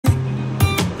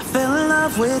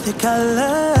love with your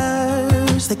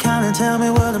colors. They kinda tell me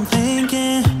what I'm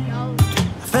thinking.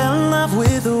 I fell in love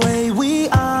with the way we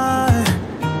are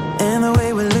and the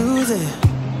way we lose it.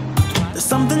 There's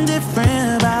something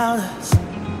different about us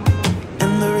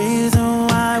and the reason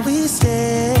why we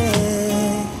stay.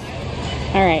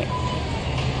 All right,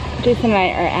 Jason and I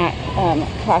are at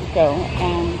Costco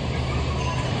and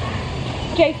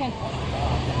Jason,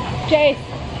 Jace.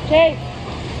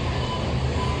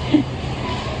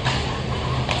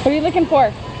 What are you looking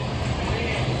for?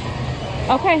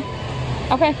 Okay.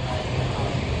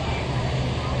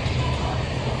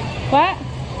 What?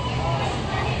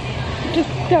 Just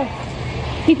go.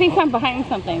 He thinks I'm behind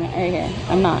something right here.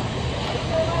 I'm not.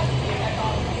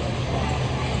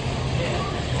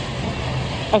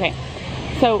 Okay.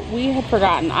 So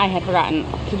I had forgotten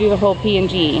to do the whole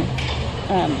P&G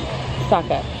stock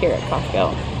up here at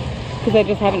Costco because I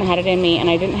just haven't had it in me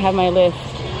and I didn't have my list,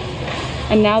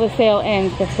 and now the sale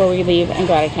ends before we leave and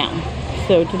go out of town.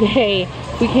 So today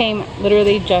we came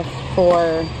literally just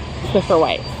for Swiffer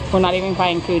wipes. We're not even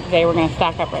buying food today. We're gonna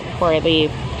stock up right before I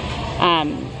leave.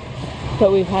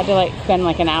 But we've had to like spend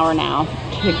like an hour now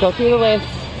to go through the list.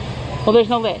 Well, there's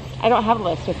no list. I don't have a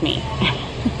list with me.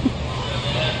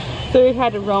 So we've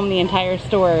had to roam the entire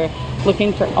store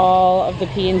looking for all of the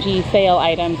P&G sale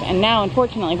items. And now,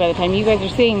 unfortunately, by the time you guys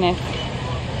are seeing this,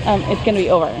 it's gonna be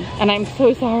over. And I'm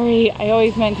so sorry. I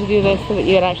always meant to do this so that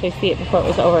you would actually see it before it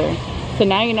was over. So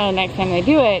now you know next time they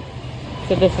do it,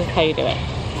 so this is how you do it.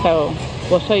 So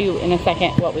we'll show you in a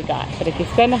second what we got. But if you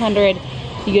spend $100,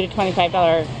 you get a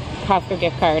 $25 Costco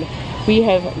gift card. We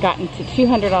have gotten to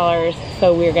 $200,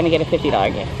 so we're gonna get a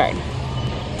 $50 gift card.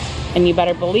 And you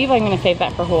better believe I'm gonna save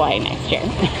that for Hawaii next year.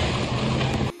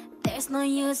 There's no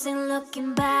use in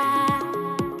looking back.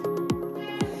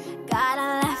 Gotta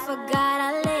laugh or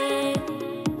gotta live.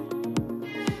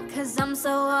 'Cause I'm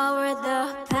so over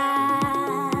the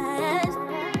past.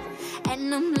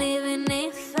 And I'm living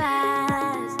it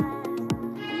fast.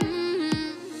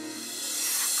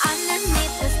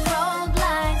 Underneath the strobe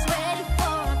lights, ready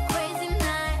for a crazy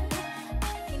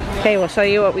night. Okay, we'll show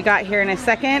you what we got here in a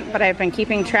second, but I've been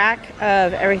keeping track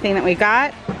of everything that we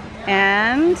got,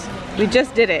 and we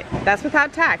just did it. That's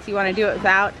without tax. You want to do it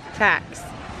without tax.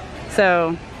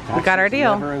 So we got our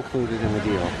deal. Never included in the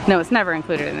deal. No, it's never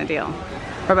included in the deal.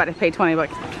 We're about to pay 20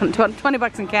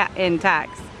 bucks in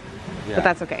tax, Yeah. but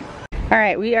that's okay. All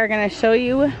right, we are gonna show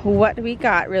you what we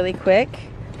got really quick.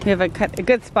 We have a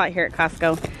good spot here at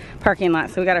Costco parking lot,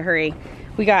 so we gotta hurry.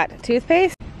 We got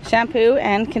toothpaste, shampoo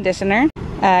and conditioner,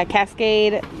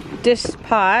 Cascade dish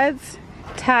pods,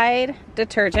 Tide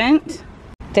detergent,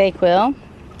 Dayquil,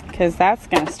 because that's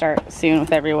gonna start soon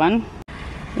with everyone.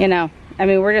 You know, I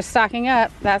mean, we're just stocking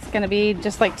up. That's gonna be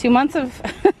just like 2 months of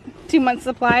 2 months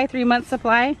supply, 3 months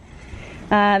supply.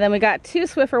 Then we got 2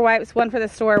 Swiffer wipes, one for the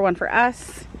store, one for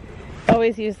us.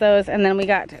 Always use those. And then we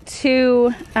got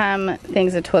 2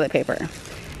 things of toilet paper,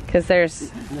 because there's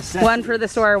one for the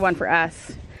store, one for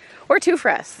us, or 2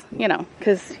 for us, you know,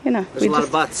 because, you know, there's a lot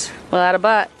of butts. A lot of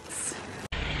butts.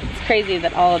 It's crazy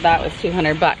that all of that was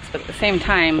 200 bucks, but at the same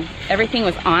time, everything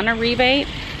was on a rebate.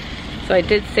 So I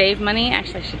did save money.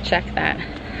 Actually, I should check that,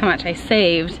 how much I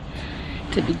saved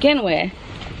to begin with.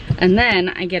 And then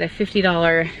I get a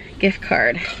 $50 gift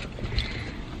card,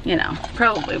 you know,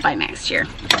 probably by next year.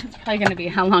 It's probably gonna be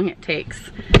how long it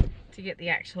takes to get the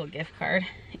actual gift card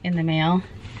in the mail.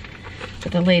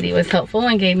 But the lady was helpful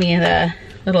and gave me the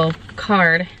little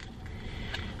card.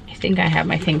 I think I have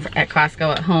my thing at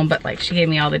Costco at home, but like she gave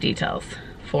me all the details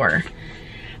for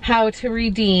how to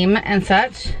redeem and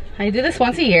such. I do this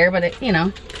once a year, but it, you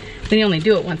know, we only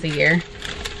do it once a year.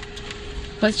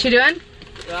 What's she doing?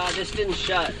 This didn't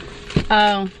shut.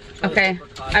 Oh, okay.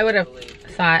 I would have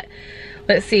thought.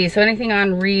 Let's see, so anything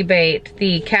on rebate.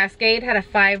 The Cascade had a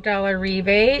 $5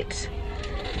 rebate.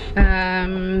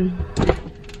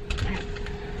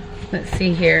 Let's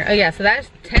see here. Oh yeah, so that's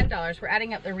 $10. We're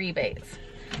adding up the rebates.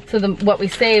 So what we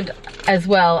saved, as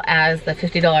well as the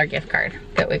 $50 gift card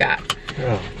that we got.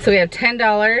 Oh. So we have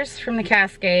 $10 from the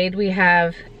Cascade. We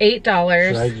have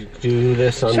 $8. Should I do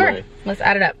this on Sure, my... let's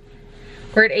add it up.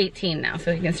 We're at 18 now,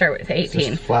 so you can start with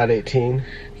 18. Flat 18?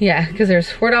 Yeah, because there's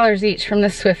 $4 each from the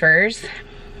Swiffers.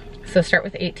 So start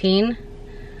with 18.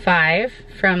 5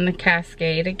 from the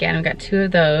Cascade. Again, we got 2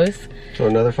 of those. So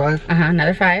another 5?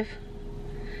 Another 5.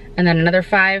 And then another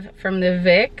 5 from the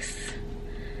Vicks.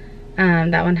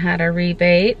 That one had a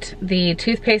rebate. The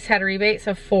toothpaste had a rebate,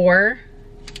 so 4.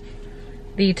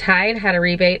 The Tide had a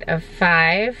rebate of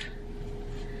 5.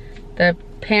 The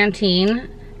Pantene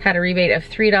had a rebate of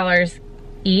 $3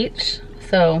 each,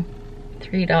 so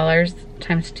 $3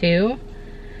 times 2.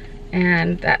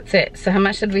 And that's it. So how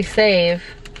much did we save?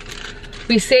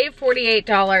 We saved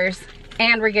 $48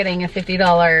 and we're getting a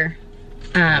 $50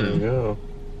 There you go.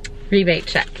 rebate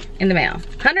check in the mail.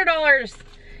 $100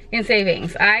 in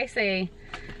savings. I say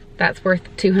that's worth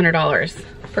 $200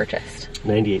 purchased.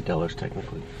 $98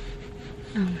 technically.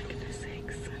 Oh my goodness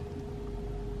sakes.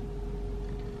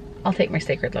 I'll take my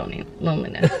sacred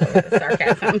loneliness with the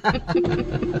sarcasm.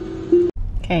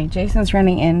 Okay, Jason's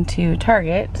running into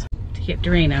Target to get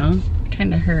Drano.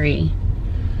 Trying to hurry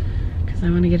because I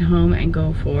want to get home and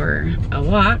go for a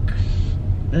walk.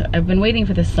 I've been waiting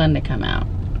for the sun to come out.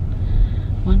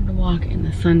 I wanted to walk in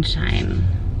the sunshine.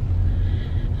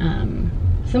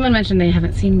 Someone mentioned they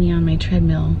haven't seen me on my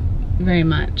treadmill very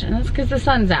much, and that's because the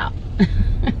sun's out.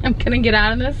 I'm gonna get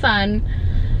out in the sun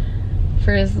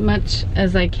for as much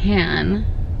as I can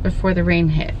before the rain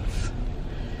hits.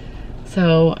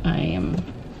 So I am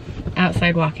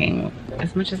outside walking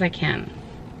as much as I can.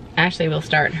 Ashley will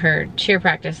start her cheer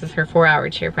practices, her 4-hour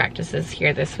cheer practices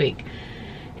here this week.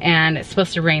 And it's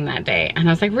supposed to rain that day. And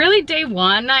I was like, really, day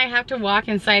one I have to walk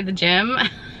inside the gym?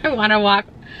 I wanna walk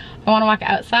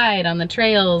outside on the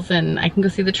trails and I can go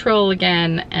see the troll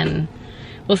again, and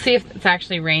we'll see if it's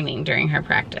actually raining during her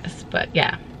practice. But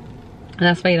yeah,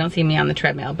 that's why you don't see me on the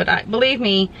treadmill. But believe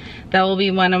me, that will be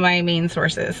one of my main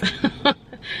sources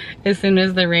as soon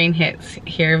as the rain hits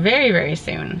here very, very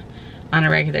soon on a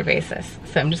regular basis.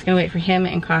 So I'm just gonna wait for him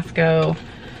in Costco.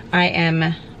 I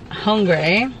am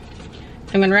hungry.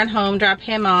 So I'm gonna run home, drop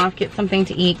him off, get something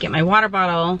to eat, get my water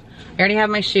bottle. I already have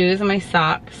my shoes and my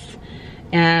socks.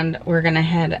 And we're gonna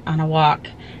head on a walk.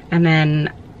 And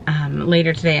then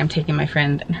later today, I'm taking my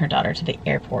friend and her daughter to the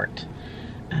airport.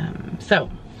 So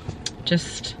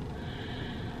just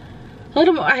a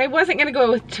little more. I wasn't gonna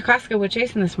go to Costco with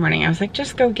Jason this morning. I was like,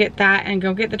 just go get that and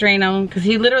go get the Drano, because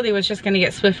he literally was just gonna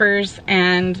get Swiffers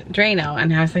and Drano.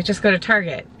 And I was like, just go to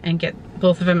Target and get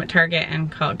both of them at Target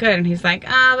and call it good. And he's like,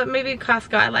 but maybe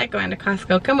Costco. I like going to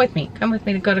Costco. Come with me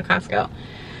to go to Costco.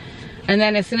 And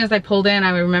then as soon as I pulled in,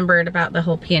 I remembered about the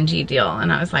whole P&G deal.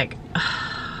 And I was like,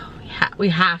 oh, we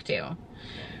have to.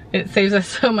 It saves us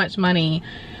so much money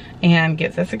and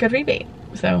gives us a good rebate.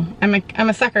 So I'm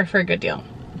a sucker for a good deal.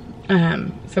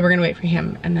 So we're gonna wait for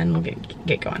him and then we'll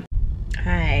get going.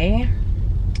 Hi,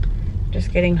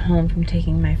 just getting home from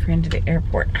taking my friend to the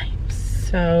airport. I'm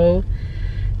so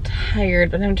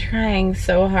tired, but I'm trying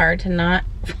so hard to not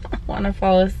want to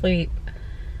fall asleep.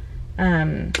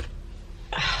 I'm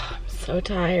so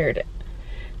tired.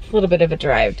 It's a little bit of a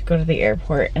drive to go to the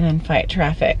airport and then fight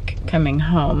traffic coming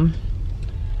home.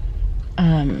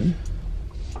 I'm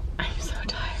so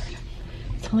tired.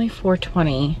 It's only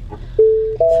 4:20,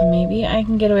 so maybe I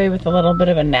can get away with a little bit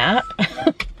of a nap.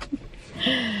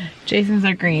 Jason's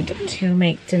agreed to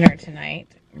make dinner tonight.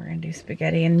 We're gonna do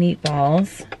spaghetti and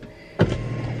meatballs. But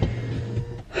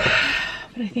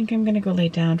I think I'm gonna go lay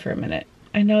down for a minute.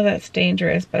 I know that's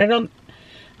dangerous, but I don't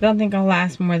think I'll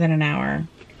last more than an hour.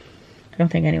 I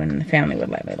don't think anyone in the family would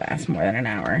let me last more than an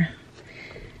hour.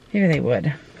 Maybe they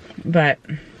would, but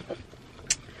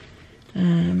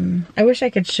I wish I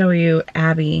could show you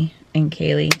Abby and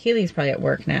Kaylee. Kaylee's probably at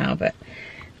work now, but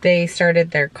they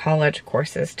started their college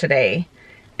courses today,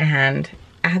 and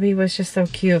Abby was just so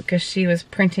cute because she was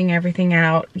printing everything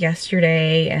out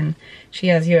yesterday, and she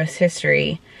has U.S.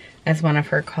 history as one of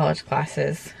her college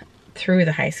classes through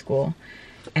the high school,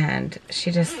 and she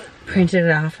just printed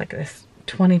it off like this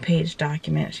 20-page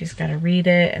document. She's got to read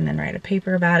it and then write a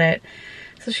paper about it.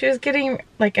 So she was getting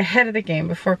like ahead of the game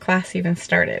before class even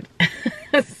started.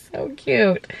 So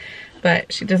cute.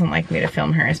 But she doesn't like me to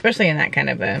film her, especially in that kind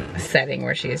of a setting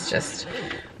where she's just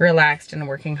relaxed and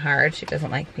working hard. She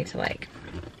doesn't like me to like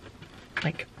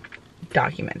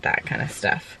document that kind of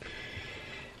stuff.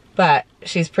 But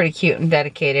she's pretty cute and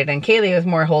dedicated, and Kaylee was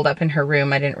more holed up in her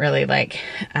room. I didn't really like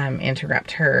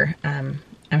interrupt her.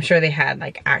 I'm sure they had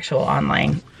like actual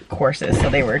online courses, so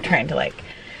they were trying to like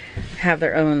have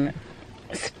their own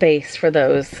space for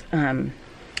those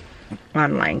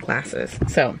online classes.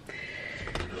 So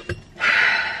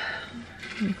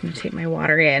I'm gonna take my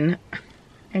water in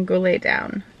and go lay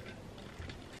down.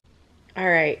 All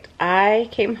right, I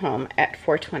came home at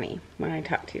 4:20 when I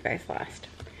talked to you guys last.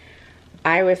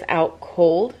 I was out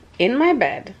cold in my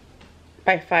bed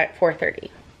by 4:30,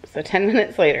 so 10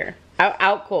 minutes later,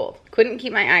 out cold. Couldn't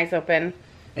keep my eyes open.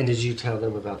 And did you tell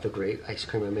them about the great ice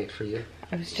cream I made for you?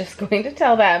 I was just going to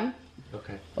tell them.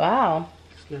 Okay. Wow.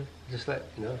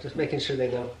 Just making sure they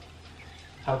know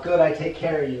how good I take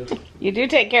care of you. You do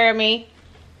take care of me.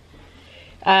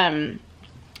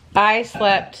 I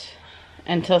slept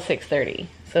until 6:30,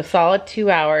 so solid 2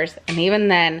 hours, and even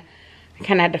then, I I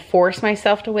kind of had to force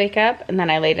myself to wake up, and then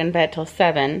I laid in bed till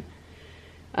 7.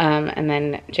 And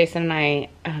then Jason and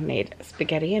I made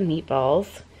spaghetti and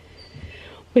meatballs.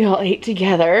 We all ate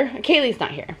together. Kaylee's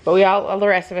not here, but all the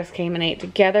rest of us came and ate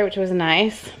together, which was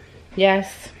nice.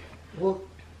 Yes. Well,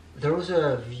 there was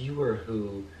a viewer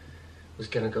who was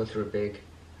gonna go through a big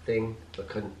thing, but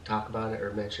couldn't talk about it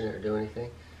or mention it or do anything.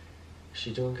 Is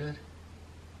she doing good?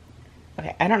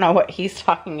 Okay, I don't know what he's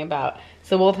talking about,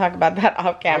 so we'll talk about that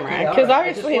off camera. Because right.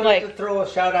 obviously, I just wanted to throw a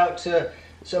shout out to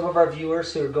some of our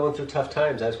viewers who are going through tough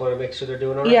times. I just want to make sure they're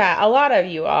doing all right. Yeah, a lot of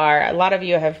you are. A lot of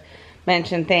you have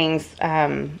mentioned things,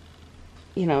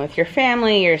 you know, with your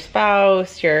family, your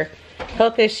spouse, your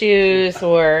health issues,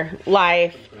 or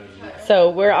life. So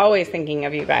we're always thinking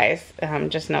of you guys.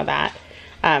 Just know that.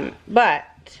 But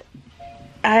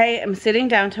I am sitting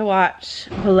down to watch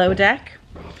Below Deck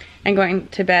and going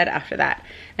to bed after that.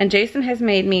 And Jason has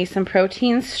made me some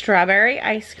protein strawberry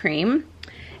ice cream,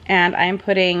 and I'm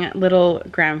putting little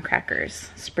graham crackers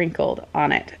sprinkled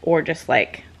on it, or just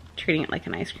like treating it like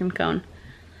an ice cream cone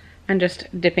and just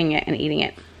dipping it and eating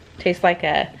it. Tastes like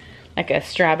a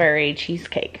strawberry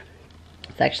cheesecake.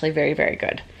 It's actually very, very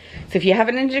good. So if you have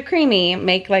a Ninja Creamy,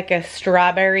 make like a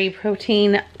strawberry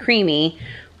protein creamy.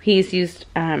 He's used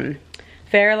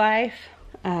Fairlife,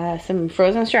 some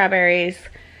frozen strawberries,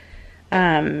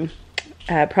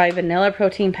 probably vanilla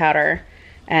protein powder,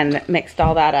 and mixed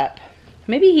all that up.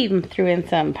 Maybe he even threw in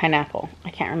some pineapple. I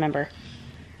can't remember.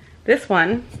 This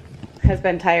one has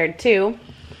been tired too.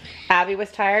 Abby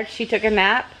was tired. She took a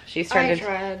nap. She started. I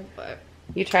tried, but...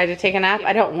 You tried to take a nap? Yeah.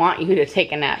 I don't want you to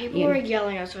take a nap. People were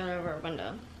yelling outside of our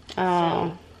window. Oh.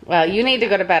 So, well, you need to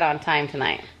go to bed on time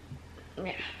tonight.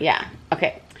 Yeah. Yeah.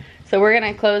 Okay. So we're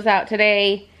going to close out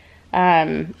today.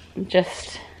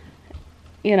 Just,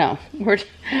 you know,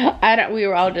 we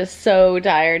were all just so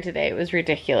tired today. It was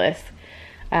ridiculous.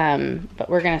 But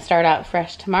we're going to start out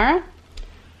fresh tomorrow.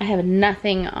 I have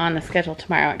nothing on the schedule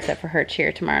tomorrow except for her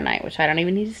cheer tomorrow night, which I don't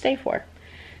even need to stay for.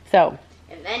 So.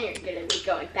 And then you're going to be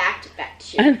going back-to-back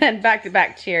cheer. And then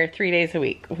back-to-back cheer 3 days a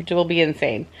week, which will be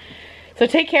insane. So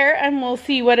take care, and we'll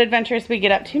see what adventures we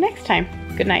get up to next time.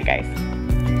 Good night, guys.